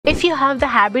if you have the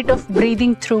habit of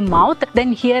breathing through mouth,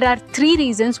 then here are 3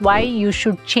 reasons why you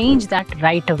should change that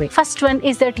right away. First one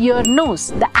is that your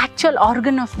nose, the actual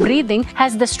organ of breathing,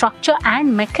 has the structure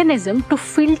and mechanism to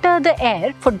filter the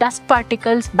air for dust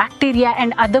particles, bacteria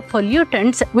and other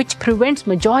pollutants, which prevents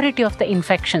majority of the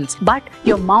infections. But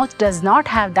your mouth does not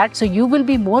have that, so you will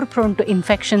be more prone to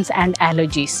infections and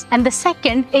allergies. And the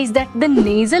second is that the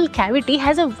nasal cavity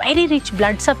has a very rich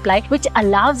blood supply, which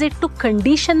allows it to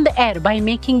condition the air by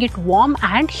making it warm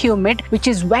and humid, which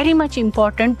is very much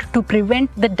important to prevent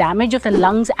the damage of the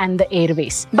lungs and the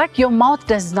airways. But your mouth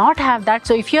does not have that,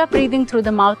 so if you are breathing through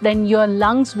the mouth, then your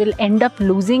lungs will end up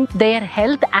losing their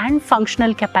health and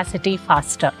functional capacity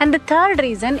faster. And the third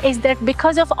reason is that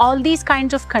because of all these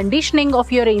kinds of conditioning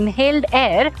of your inhaled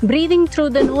air, breathing through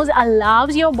the nose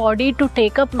allows your body to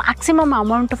take up maximum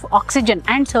amount of oxygen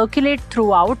and circulate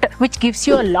throughout, which gives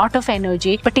you a lot of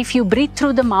energy. But if you breathe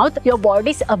through the mouth, your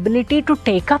body's ability to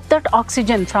take up that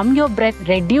oxygen from your breath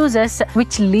reduces,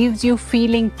 which leaves you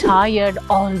feeling tired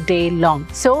all day long.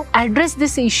 So address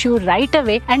this issue right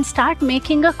away and start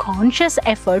making a conscious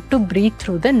effort to breathe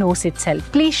through the nose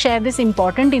itself. Please share this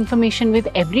important information with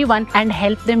everyone and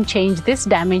help them change this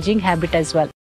damaging habit as well.